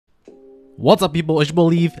What's up, people?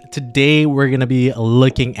 JawhBoyLeaf. Today we're gonna be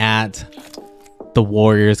looking at the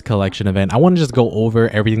Warriors collection event. I want to just go over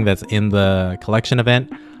everything that's in the collection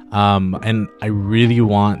event, and I really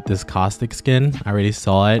want this caustic skin. I already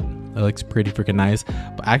saw it. It looks pretty freaking nice.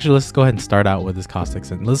 But actually, let's go ahead and start out with this caustic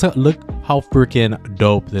skin. Let's look how freaking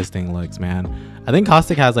dope this thing looks, man. I think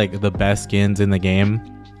caustic has like the best skins in the game,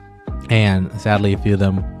 and sadly a few of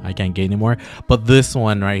them I can't get anymore. But this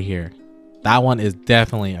one right here, that one is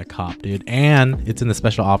definitely a cop, dude. And it's in the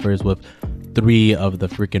special offers with 3 of the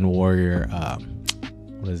freaking Warrior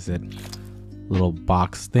what is it, little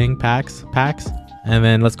box thing packs. And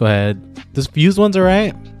then let's go ahead, this Fuse one's all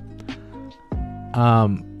right.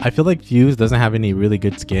 I feel like Fuse doesn't have any really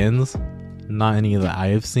good skins, not any that I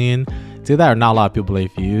have seen. It's either not a lot of people play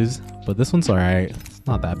Fuse, but this one's all right. It's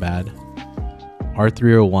not that bad.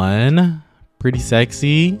 R301, pretty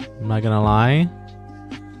sexy, I'm not gonna lie.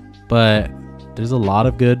 But there's a lot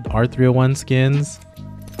of good R301 skins.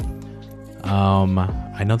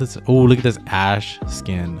 I know this. Oh, look at this Ash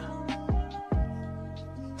skin.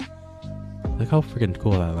 Look how freaking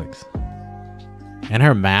cool that looks. And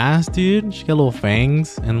her mask, dude. She got little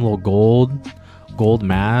fangs and a little gold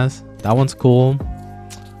mask. That one's cool.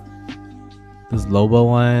 This Lobo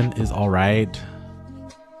one is all right.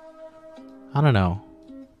 I don't know.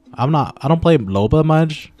 I don't play Loba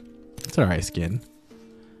much. It's all right skin.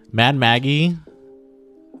 Mad Maggie.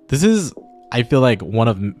 This is, I feel like, one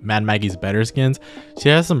of Mad Maggie's better skins. She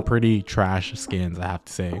has some pretty trash skins, I have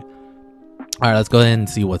to say. All right, let's go ahead and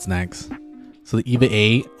see what's next. So the Eva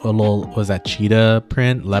 8, a little, what was that, cheetah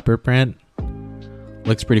print, leopard print.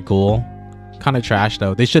 Looks pretty cool. Kind of trash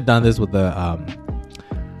though. They should have done this with the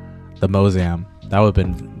Mozam. That would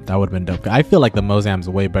have been dope. I feel like the Mozam's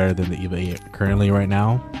way better than the Eva 8 currently right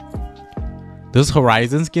now. This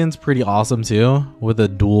Horizon skin's pretty awesome too, with the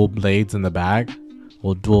dual blades in the back,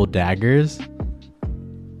 well, dual daggers.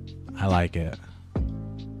 I like it.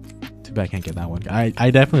 Too bad I can't get that one. I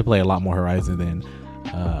definitely play a lot more Horizon than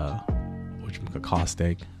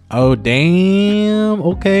caustic. Oh damn.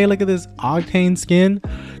 Okay, look at this Octane skin,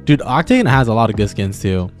 dude. Octane has a lot of good skins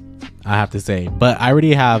too, I have to say. But I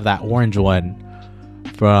already have that orange one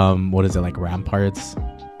from, what is it, like Rampart's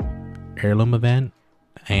heirloom event.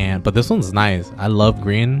 But this one's nice. I love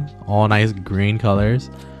green, all nice green colors.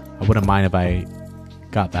 I wouldn't mind if I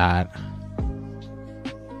got that.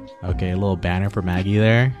 Okay, a little banner for Maggie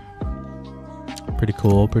there. Pretty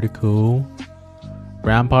cool.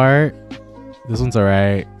 Rampart, this one's all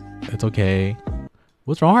right. It's okay.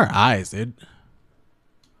 What's wrong with her eyes, dude?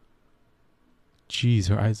 Jeez,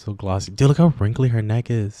 her eyes so glossy. Dude, look how wrinkly her neck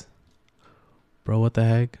is, bro. What the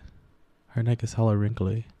heck? Her neck is hella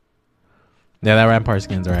wrinkly. Yeah, that Rampart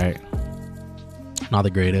skin's alright. Not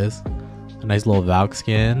the greatest. A nice little Valk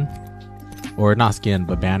skin. Or not skin,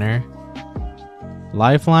 but banner.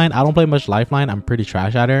 Lifeline. I don't play much Lifeline. I'm pretty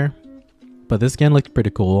trash at her. But this skin looks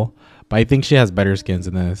pretty cool. But I think she has better skins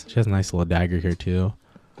than this. She has a nice little dagger here too.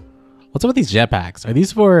 What's up with these jetpacks? Are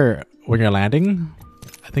these for when you're landing?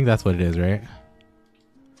 I think that's what it is, right?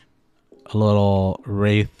 A little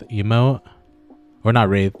Wraith emote. Or not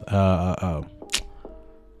Wraith.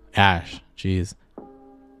 Ash. Jeez.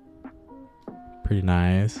 Pretty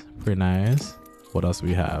nice. What else do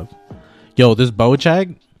we have? Yo, this bow check,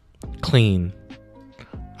 clean.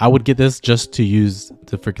 I would get this just to use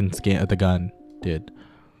the freaking skin of the gun, dude.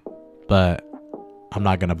 But I'm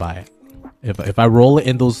not gonna buy it. If I roll it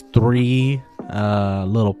in those 3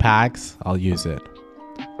 little packs, I'll use it.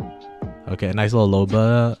 Okay, a nice little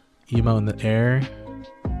Loba emo in the air.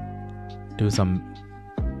 Do some,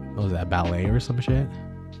 what was that, ballet or some shit?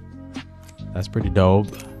 That's pretty dope.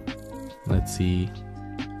 Let's see.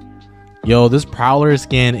 Yo, this Prowler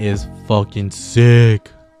skin is fucking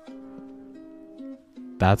sick.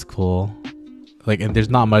 That's cool. Like, and there's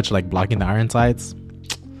not much like blocking the iron sights.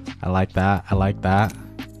 I like that.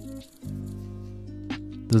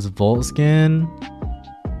 This Volt skin,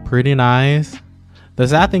 pretty nice. The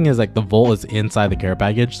sad thing is, like, the Volt is inside the care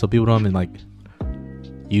package, so people don't even like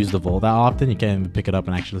use the Volt that often. You can't even pick it up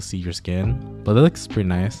and actually see your skin. But it looks pretty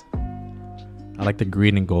nice. I like the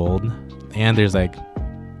green and gold, and there's like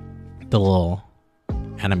the little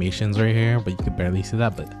animations right here, but you could barely see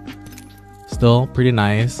that, but still pretty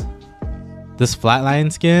nice. This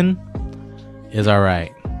Flatline skin is all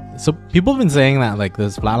right. So people have been saying that like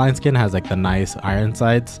this Flatline skin has like the nice iron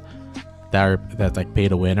sights that's like pay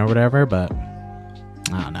to win or whatever, but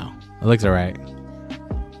I don't know. It looks all right.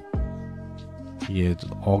 Yeah, it's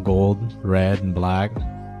all gold, red, and black.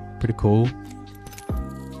 Pretty cool.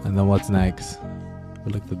 And then what's next?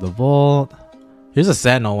 We looked at the Volt. Here's a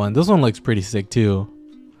Sentinel one. This one looks pretty sick too.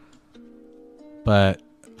 But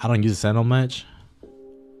I don't use Sentinel much.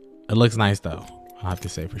 It looks nice though, I have to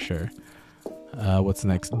say for sure. What's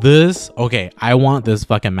next? This, okay, I want this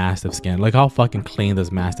fucking Mastiff skin. Look how fucking clean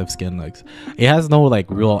this Mastiff skin looks. It has no like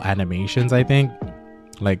real animations, I think,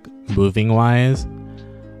 like moving wise,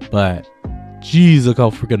 but jeez, look how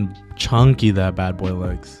freaking chunky that bad boy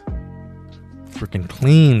looks. Freaking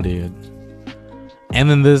clean, dude. And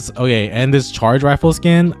then this, okay, and this charge rifle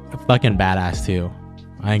skin, fucking badass too.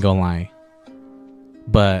 I ain't gonna lie.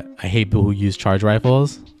 But I hate people who use charge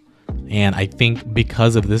rifles. And I think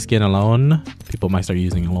because of this skin alone, people might start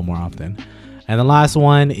using it a little more often. And the last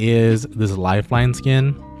one is this lifeline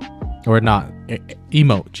skin. Or not,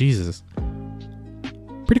 emote, Jesus.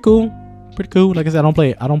 Pretty cool. Pretty cool. Like I said,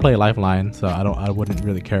 I don't play lifeline, so I wouldn't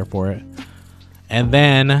really care for it. And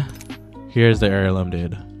then here's the heirloom,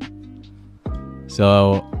 dude.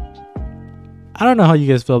 So I don't know how you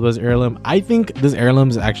guys feel about this heirloom. I think this heirloom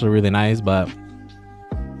is actually really nice, but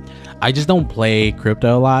I just don't play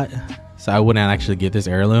crypto a lot, so I wouldn't actually get this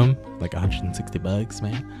heirloom. Like 160 bucks,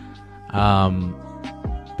 man.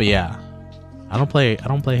 But yeah, I don't play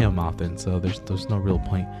him often, so there's no real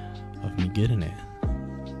point of me getting it.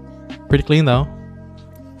 Pretty clean though.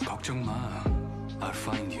 I'll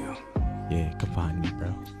find you. Yeah, come find me,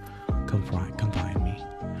 bro. Come find me.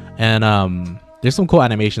 And there's some cool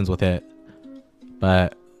animations with it,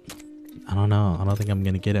 but I don't know. I don't think I'm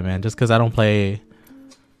gonna get it, man. Just because I don't play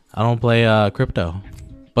crypto.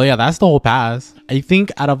 But yeah, that's the whole pass. I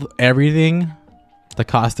think out of everything, the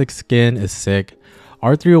caustic skin is sick.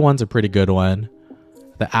 R301's a pretty good one.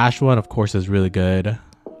 The ash one, of course, is really good.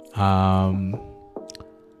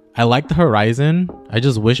 I like the horizon. I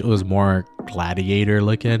just wish it was more gladiator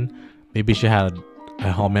looking. Maybe she had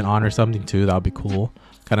a helmet on or something too. That would be cool.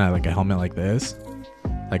 Kind of like a helmet like this,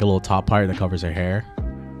 like a little top part that covers her hair,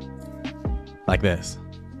 like this.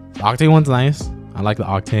 The octane one's nice. I like the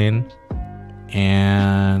octane.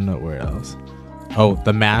 And where else? Oh,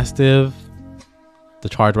 the mastiff, the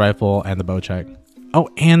charge rifle, and the bow check. Oh,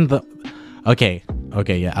 and the okay,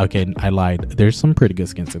 yeah, okay, I lied. There's some pretty good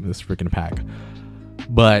skins in this freaking pack,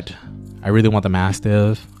 but I really want the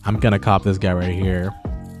mastiff. I'm gonna cop this guy right here.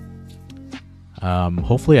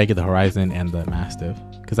 Hopefully I get the horizon and the mastiff,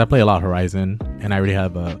 because I play a lot of horizon and I already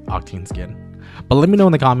have a octane skin. But let me know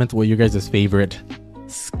in the comments what your guys' favorite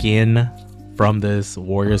skin from this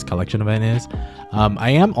Warriors collection event is. I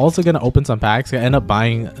am also gonna open some packs. I end up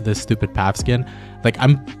buying this stupid path skin. Like,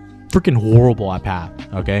 I'm freaking horrible at path,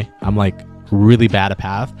 okay? I'm like really bad at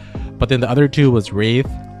path. But then the other two was Wraith,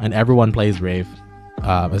 and everyone plays Wraith,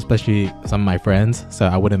 especially some of my friends, so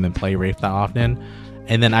I wouldn't even play Wraith that often.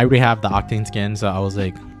 And then I already have the octane skin, so I was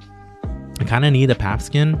like, I kind of need a path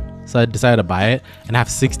skin, so I decided to buy it, and I have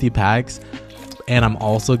 60 packs. And I'm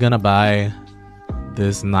also gonna buy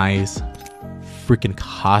this nice freaking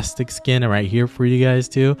caustic skin right here for you guys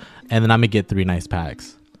too, and then I'm gonna get 3 nice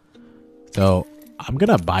packs. So I'm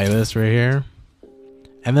gonna buy this right here,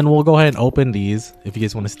 and then we'll go ahead and open these if you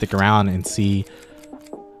guys want to stick around and see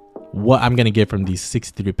what I'm gonna get from these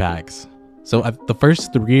 63 packs. So the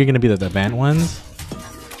first 3 are gonna be the event ones.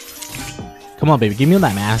 Come on, baby, give me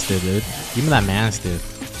that mastiff, dude. Give me that mastiff.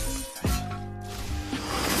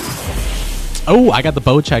 Oh, I got the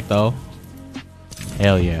bow check though.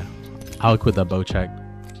 Hell yeah, I'll quit that bow check.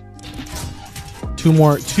 Two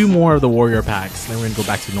more of the warrior packs, then we're gonna go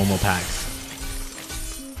back to normal packs.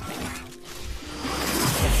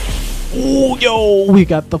 Oh, yo, we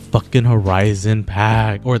got the fucking horizon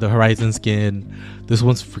pack, or the horizon skin. This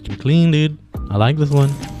one's freaking clean, dude. I like this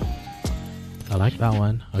one. I like that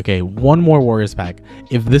one. Okay, one more warriors pack.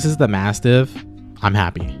 If this is the mastiff, I'm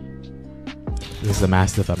happy. This is the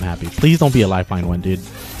mastiff, I'm happy. Please don't be a lifeline one, dude.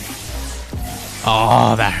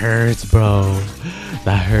 Oh, that hurts, bro.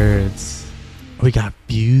 That hurts. We got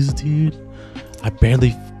Fuse, dude. I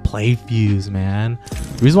barely play Fuse, man.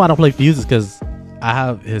 The reason why I don't play Fuse is because I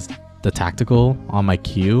have the tactical on my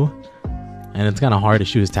Q, and it's kind of hard to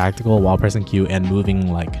shoot his tactical while pressing Q and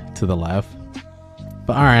moving like to the left.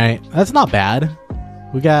 But all right, that's not bad.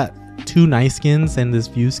 We got 2 nice skins and this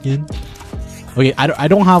Fuse skin. Okay, I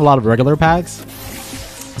don't have a lot of regular packs,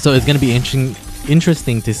 so it's gonna be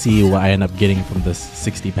interesting to see what I end up getting from this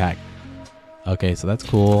 60 pack. Okay, so that's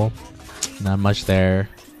cool. Not much there.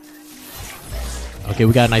 Okay,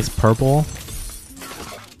 we got a nice purple.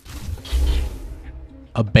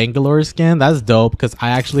 A Bangalore skin. That's dope, because I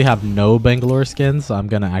actually have no Bangalore skins, so I'm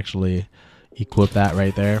gonna actually equip that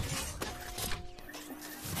right there.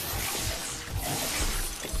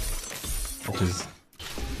 Which is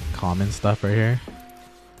common stuff right here.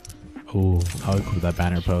 Oh, I'll equip that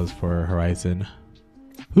banner pose for Horizon.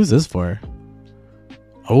 Who's this for?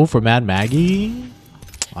 Oh, for Mad Maggie?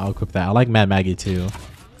 I'll equip that. I like Mad Maggie too.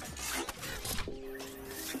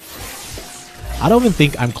 I don't even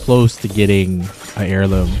think I'm close to getting an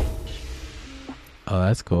heirloom. Oh,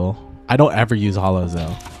 that's cool. I don't ever use hollows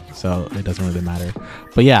though, so it doesn't really matter.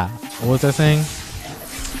 But yeah, what was I saying?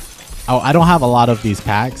 Oh, I don't have a lot of these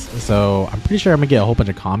packs, so I'm pretty sure I'm gonna get a whole bunch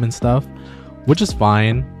of common stuff, which is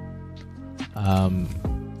fine.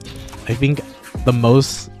 I think the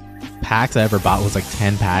most packs I ever bought was like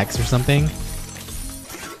 10 packs or something.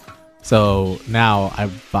 So now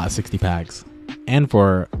I've bought 60 packs, and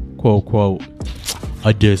for quote quote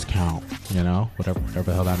a discount, you know, whatever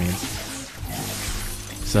the hell that means.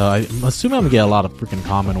 So I'm assuming I'm gonna get a lot of freaking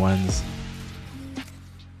common ones.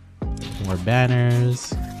 More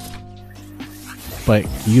banners. But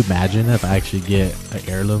can you imagine if I actually get an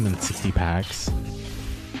heirloom in 60 packs?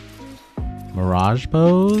 Mirage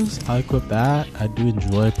bows, I'll equip that. I do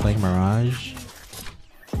enjoy playing Mirage.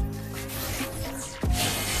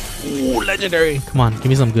 Ooh, legendary. Come on, give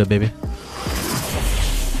me something good, baby.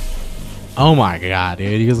 Oh my god,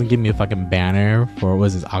 dude. He doesn't give me a fucking banner for, what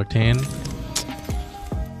was his Octane?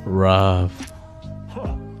 Rough.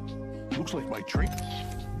 Huh. Looks like my trick.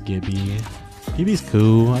 Gibby. Gibby's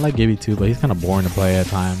cool. I like Gibby too, but he's kind of boring to play at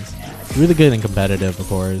times. Really good in competitive, of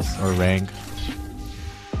course, or rank.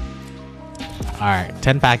 Alright,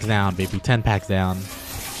 10 packs down, baby. 10 packs down.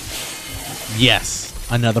 Yes!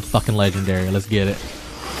 Another fucking legendary. Let's get it.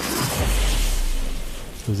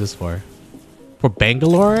 Who's this for? For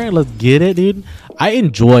Bangalore? Let's get it, dude. I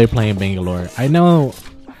enjoy playing Bangalore. I know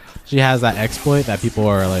she has that exploit that people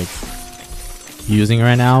are like using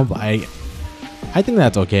right now, but I think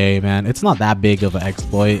that's okay, man. It's not that big of an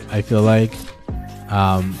exploit, I feel like.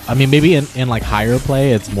 I mean, maybe in like higher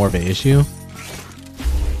play, it's more of an issue.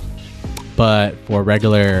 But for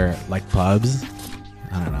regular like pubs,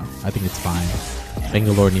 I don't know. I think it's fine.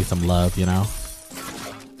 Bangalore needs some love, you know?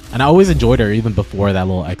 And I always enjoyed her even before that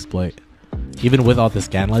little exploit. Even with all the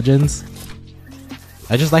scan legends.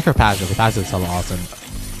 I just like her passive. The passive is hella awesome.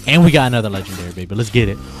 And we got another legendary, baby. Let's get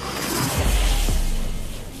it.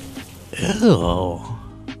 Ew.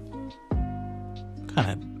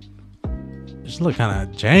 Kinda just look kinda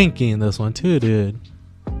janky in this one too, dude.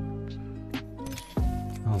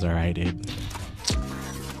 That was alright, dude.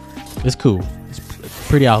 It's cool. It's a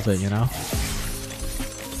pretty outfit, you know?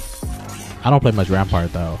 I don't play much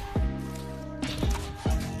Rampart though.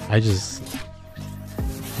 I just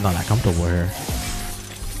not that comfortable here.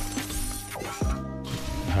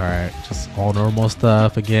 Alright, just all normal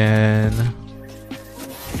stuff again.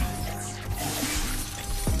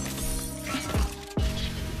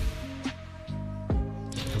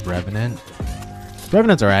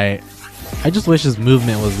 Revenant's alright. I just wish his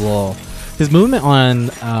movement was a little... His movement on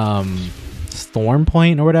Storm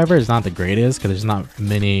Point or whatever is not the greatest because there's not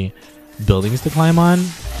many buildings to climb on.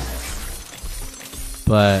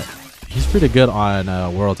 But he's pretty good on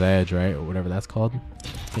World's Edge, right? Or whatever that's called. I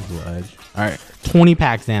think it's World's Edge. Alright, 20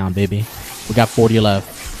 packs down, baby. We got 40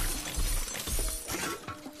 left.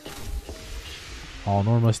 All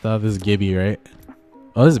normal stuff. This is Gibby, right?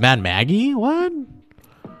 Oh, this is Mad Maggie? What?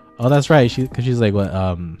 Oh, that's right. Because she's like, what,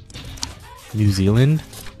 New Zealand?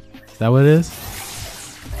 Is that what it is?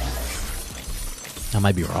 I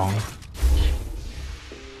might be wrong.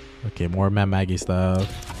 Okay, more Mad Maggie stuff.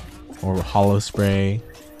 More hollow spray.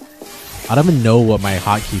 I don't even know what my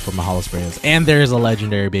hotkey for my hollow spray is. And there's a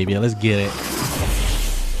legendary, baby. Let's get it.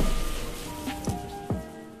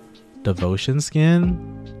 Devotion skin.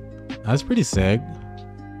 That's pretty sick.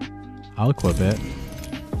 I'll equip it.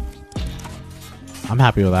 I'm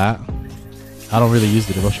happy with that. I don't really use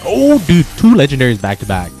the devotion. Oh, dude, 2 legendaries back to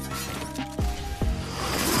back.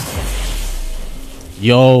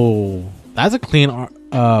 Yo, that's a clean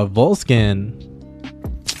Volt skin.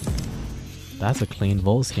 That's a clean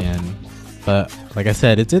Volt skin. But like I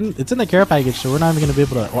said, it's in the care package, so we're not even gonna be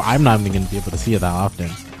able to, or I'm not even gonna be able to see it that often.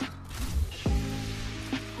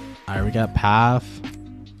 Alright, we got Path.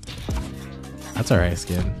 That's alright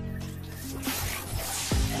skin.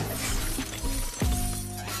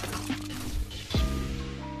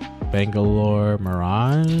 Bangalore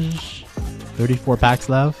Mirage. 34 packs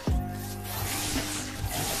left.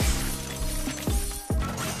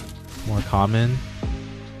 More common.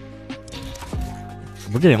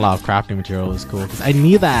 We're getting a lot of crafting material. It's cool because I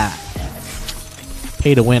need that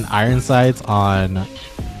pay to win iron sights on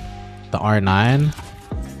the R9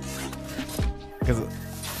 because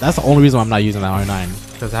that's the only reason I'm not using that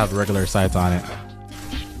R9 because I have regular sights on it.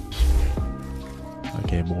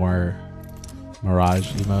 Okay, more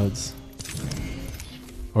Mirage emotes,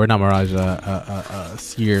 or not Mirage,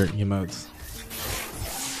 Seer emotes.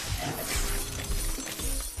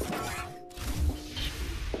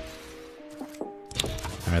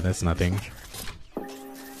 Alright, that's nothing.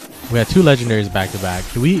 We got 2 legendaries back to back.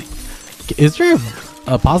 Can we... Is there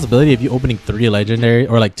a possibility of you opening 3 legendary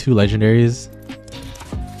or like 2 legendaries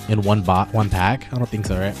in one pack? I don't think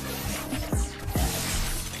so, right?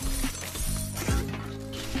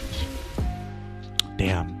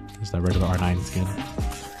 Damn. There's that regular R9 skin.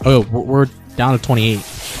 Oh, we're down to 28.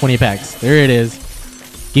 20 packs. There it is.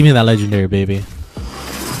 Give me that legendary, baby.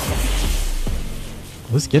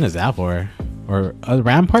 What skin is that for? Or a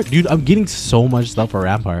Rampart? Dude, I'm getting so much stuff for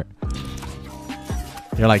Rampart.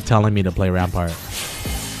 They're like telling me to play Rampart.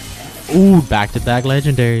 Ooh, back-to-back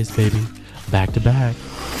legendaries, baby. Back-to-back.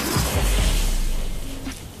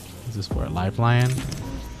 Is this for a lifeline?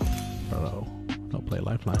 Bro, don't play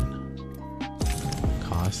lifeline.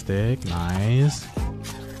 Caustic, nice.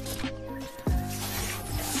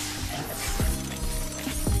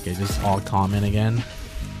 Okay, just all common again.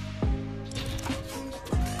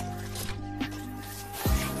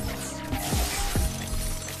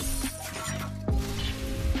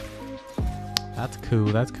 That's cool,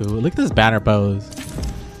 that's cool. Look at this banner pose.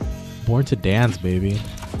 Born to dance, baby.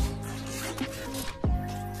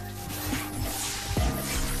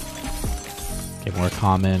 Okay, more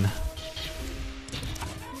common.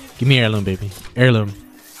 Give me heirloom, baby. Heirloom.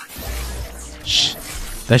 Shh.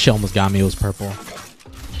 That shit almost got me. It was purple.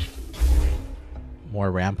 More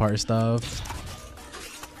Rampart stuff.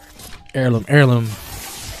 Heirloom, heirloom.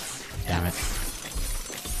 Damn it.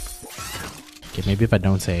 Okay, maybe if I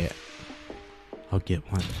don't say it, I'll get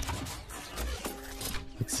one.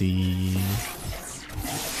 Let's see.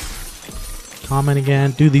 Common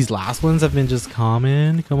again. Dude, these last ones have been just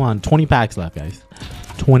common. Come on. 20 packs left, guys.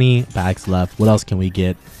 20 packs left. What else can we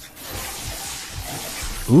get?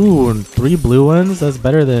 Ooh, 3 blue ones? That's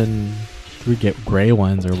better than 3 gray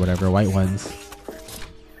ones or whatever. White ones.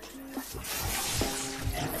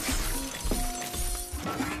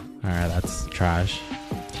 Alright, that's trash.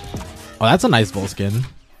 Oh, that's a nice Volt skin.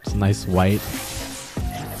 It's a nice white.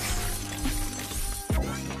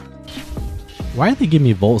 Why did they give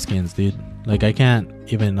me Volt skins, dude? Like, I can't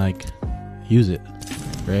even, like, use it,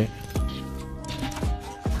 right?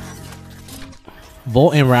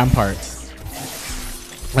 Volt and Ramparts.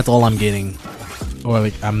 That's all I'm getting. Or,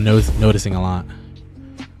 like, I'm noticing a lot.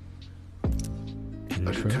 A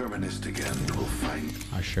deterministic end will find.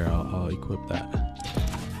 Oh, sure, I'll equip that.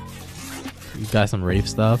 You got some Wraith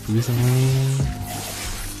stuff recently.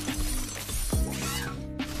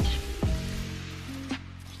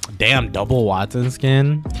 Damn, double Watson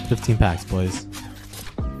skin. 15 packs, boys.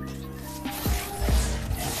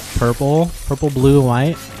 Purple, blue,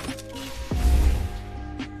 white.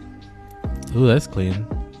 Ooh, that's clean.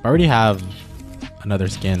 I already have another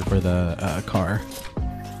skin for the car.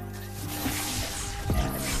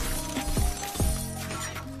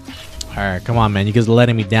 Alright, come on, man. You guys are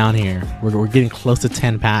letting me down here. We're getting close to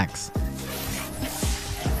 10 packs.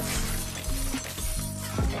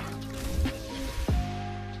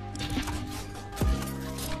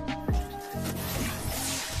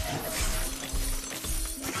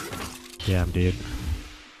 Damn, dude.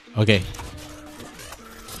 Okay.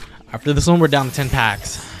 After this one, we're down to 10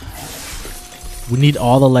 packs. We need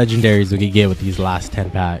all the legendaries we can get with these last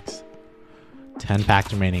 10 packs. 10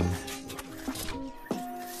 packs remaining.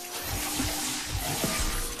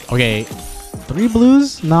 Okay. 3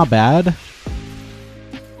 blues? Not bad.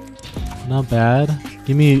 Not bad.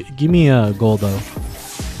 Give me a gold, though.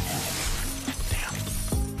 Damn.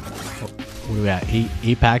 What are we at?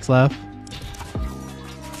 8 packs left?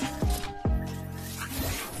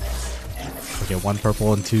 Okay, 1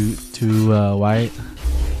 purple and two white.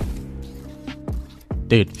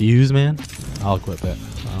 Dude, fuse, man. I'll equip it.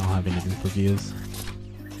 I don't have anything for fuse.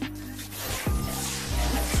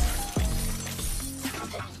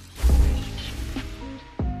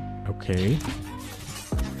 Okay.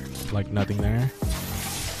 Like nothing there.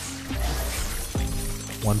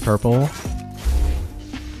 1 purple.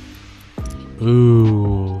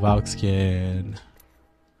 Ooh, Valk skin.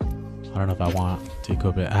 I don't know if I want to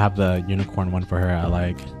equip it. I have the unicorn one for her. I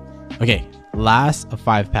like. Okay, last of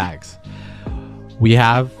 5 packs. We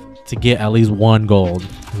have to get at least 1 gold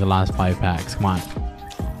in the last 5 packs. Come on.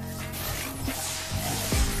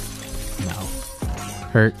 No.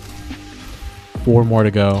 Hurt. 4 more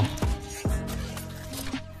to go.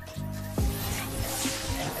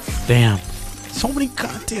 Damn. So many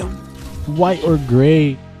goddamn white or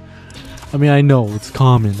gray. I mean, I know it's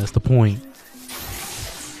common. That's the point.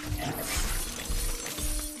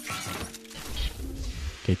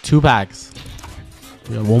 Okay, 2 packs.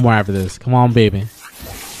 We got 1 more after this. Come on, baby.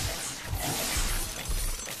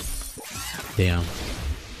 Damn.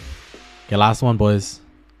 Okay, last one, boys.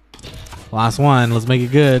 Last one. Let's make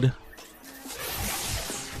it good.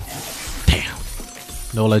 Damn.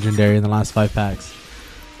 No legendary in the last 5 packs.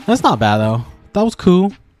 That's not bad though. That was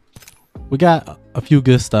cool. We got a few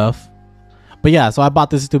good stuff. But yeah, so I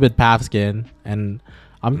bought this stupid Path skin, and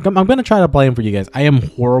I'm gonna try to play him for you guys. I am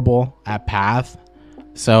horrible at Path,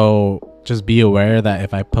 so just be aware that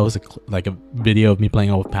if I post a video of me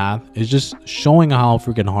playing with Path, it's just showing how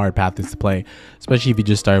freaking hard Path is to play, especially if you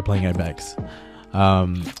just started playing Apex.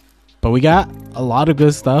 But we got a lot of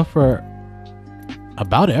good stuff for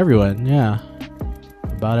about everyone. Yeah,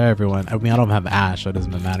 about everyone. I mean, I don't have Ash, so it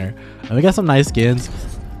doesn't matter. And we got some nice skins.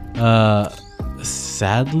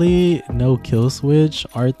 Sadly, no kill switch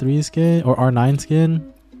R3 skin or R9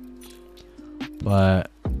 skin, but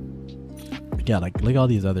yeah, like look at all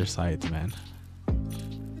these other sites, man.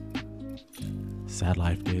 Sad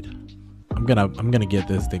life, dude. I'm gonna get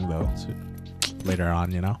this thing though later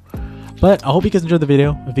on, you know. But I hope you guys enjoyed the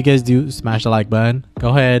video. If you guys do, smash the like button. Go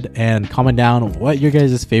ahead and comment down what your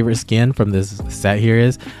guys' favorite skin from this set here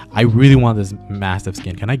is. I really want this massive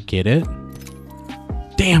skin. Can I get it?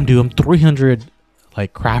 Damn, dude, I'm 300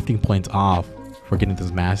 like crafting points off for getting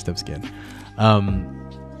this mastiff skin.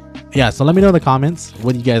 Yeah, so let me know in the comments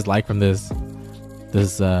what you guys like from this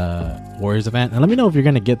Warriors event, and let me know if you're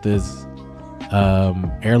gonna get this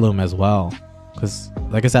heirloom as well, because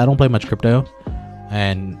like I said, I don't play much crypto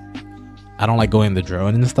and I don't like going the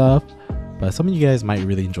drone and stuff, but some of you guys might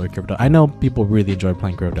really enjoy crypto. I know people really enjoy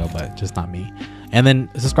playing crypto, but just not me. And then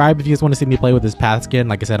subscribe if you guys want to see me play with this Path skin.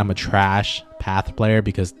 Like I said, I'm a trash Path player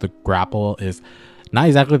because the grapple is not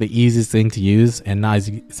exactly the easiest thing to use and not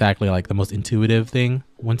exactly like the most intuitive thing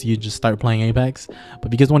once you just start playing Apex. But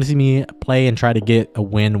if you guys want to see me play and try to get a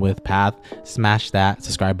win with Path, smash that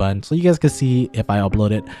subscribe button so you guys can see if I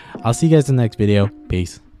upload it. I'll see you guys in the next video.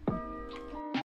 Peace.